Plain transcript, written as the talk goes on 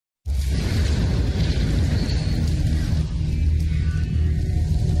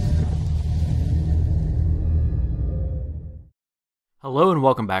Hello and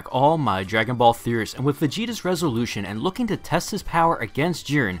welcome back all my Dragon Ball theorists, and with Vegeta's resolution and looking to test his power against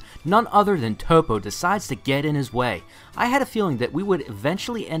Jiren, none other than Toppo decides to get in his way. I had a feeling that we would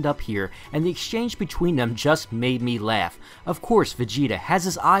eventually end up here, and the exchange between them just made me laugh. Of course, Vegeta has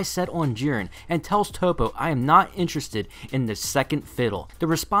his eyes set on Jiren and tells Toppo, "I am not interested in the second fiddle." The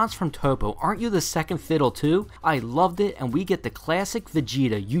response from Toppo, "Aren't you the second fiddle too?" I loved it, and we get the classic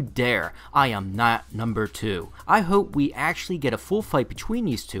Vegeta, "You dare, I am not number two." I hope we actually get a full fight between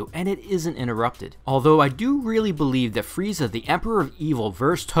these two and it isn't interrupted. Although I do really believe that Frieza, the Emperor of Evil,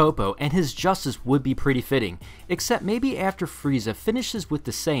 versus Toppo and his justice would be pretty fitting, except maybe after Frieza finishes with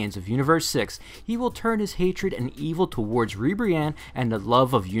the Saiyans of Universe 6, he will turn his hatred and evil towards Ribrianne and the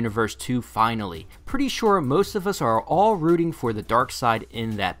love of Universe 2 finally. Pretty sure most of us are all rooting for the dark side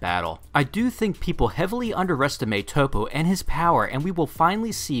in that battle. I do think people heavily underestimate Toppo and his power, and we will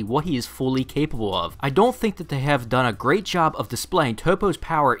finally see what he is fully capable of. I don't think that they have done a great job of displaying Toppo's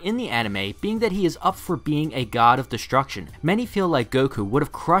power in the anime, being that he is up for being a god of destruction. Many feel like Goku would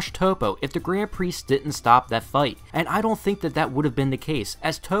have crushed Toppo if the Grand Priest didn't stop that fight, and I don't think that that would have been the case,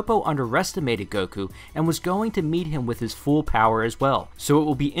 as Toppo underestimated Goku and was going to meet him with his full power as well. So it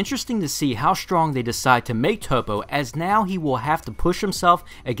will be interesting to see how strong they decide to make Toppo, as now he will have to push himself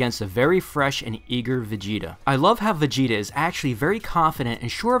against a very fresh and eager Vegeta. I love how Vegeta is actually very confident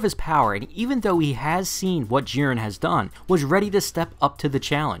and sure of his power, and even though he has seen what Jiren has done, was ready to step up to the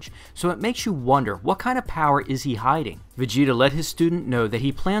challenge. So it makes you wonder, what kind of power is he hiding? Vegeta let his student know that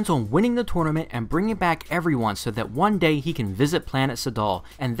he plans on winning the tournament and bringing back everyone so that one day he can visit planet Sadal,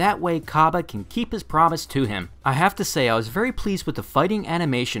 and that way Kaba can keep his promise to him. I have to say I was very pleased with the fighting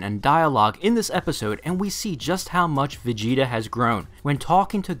animation and dialogue in this episode, and we see just how much Vegeta has grown. When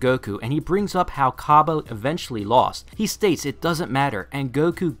talking to Goku and he brings up how Kaba eventually lost, he states it doesn't matter and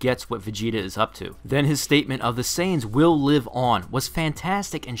Goku gets what Vegeta is up to. Then his statement of the Saiyans will live on was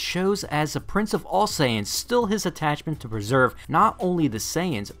fantastic and shows as the Prince of all Saiyans still his attachment to preserve not only the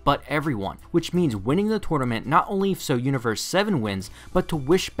Saiyans but everyone, which means winning the tournament not only so Universe 7 wins, but to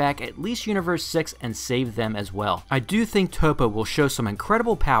wish back at least Universe 6 and save them as well. I do think Toppo will show some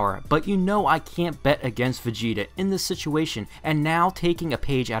incredible power, but you know I can't bet against Vegeta in this situation, and now taking a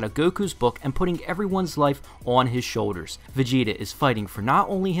page out of Goku's book and putting everyone's life on his shoulders. Vegeta is fighting for not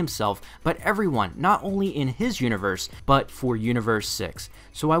only himself, but everyone, not only in his universe, but for Universe 6.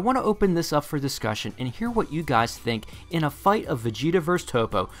 So I want to open this up for discussion and hear what you guys think. In a fight of Vegeta vs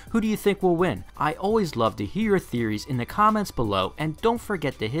Toppo, who do you think will win? I always love to hear your theories in the comments below, and don't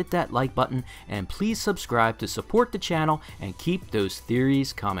forget to hit that like button and please subscribe to support the channel and keep those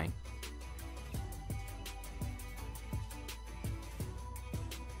theories coming.